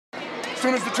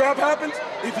soon as the trap happens,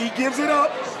 if he gives it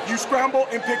up, you scramble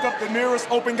and pick up the nearest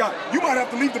open guy. You might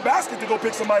have to leave the basket to go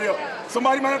pick somebody up.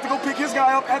 Somebody might have to go pick his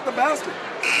guy up at the basket.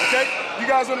 Okay? You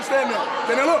guys understand that?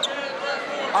 Then look,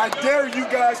 I dare you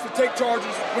guys to take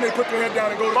charges when they put their head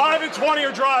down and go to 5 and 20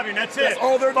 are driving, that's it. That's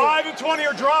all they're doing. 5 and 20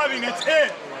 are driving, that's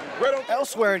it.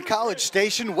 Elsewhere in College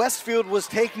Station, Westfield was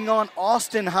taking on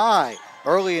Austin High.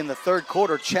 Early in the third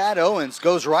quarter, Chad Owens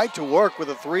goes right to work with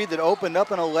a three that opened up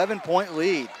an 11-point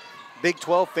lead. Big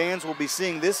 12 fans will be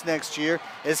seeing this next year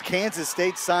as Kansas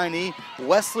State signee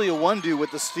Wesley Iwundu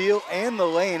with the steal and the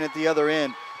lane at the other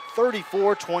end.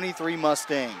 34-23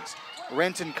 Mustangs.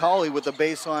 Renton Cauley with the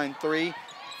baseline three.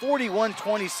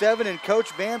 41-27, and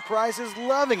Coach Van Price is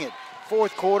loving it.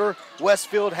 Fourth quarter,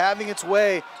 Westfield having its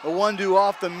way. Iwundu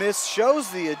off the miss shows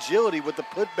the agility with the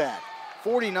putback.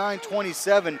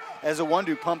 49-27 as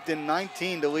Iwundu pumped in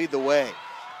 19 to lead the way.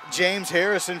 James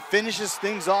Harrison finishes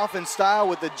things off in style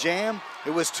with the jam.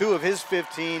 It was 2 of his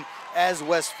 15 as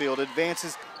Westfield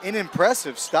advances in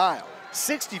impressive style.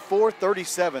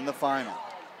 64-37 the final.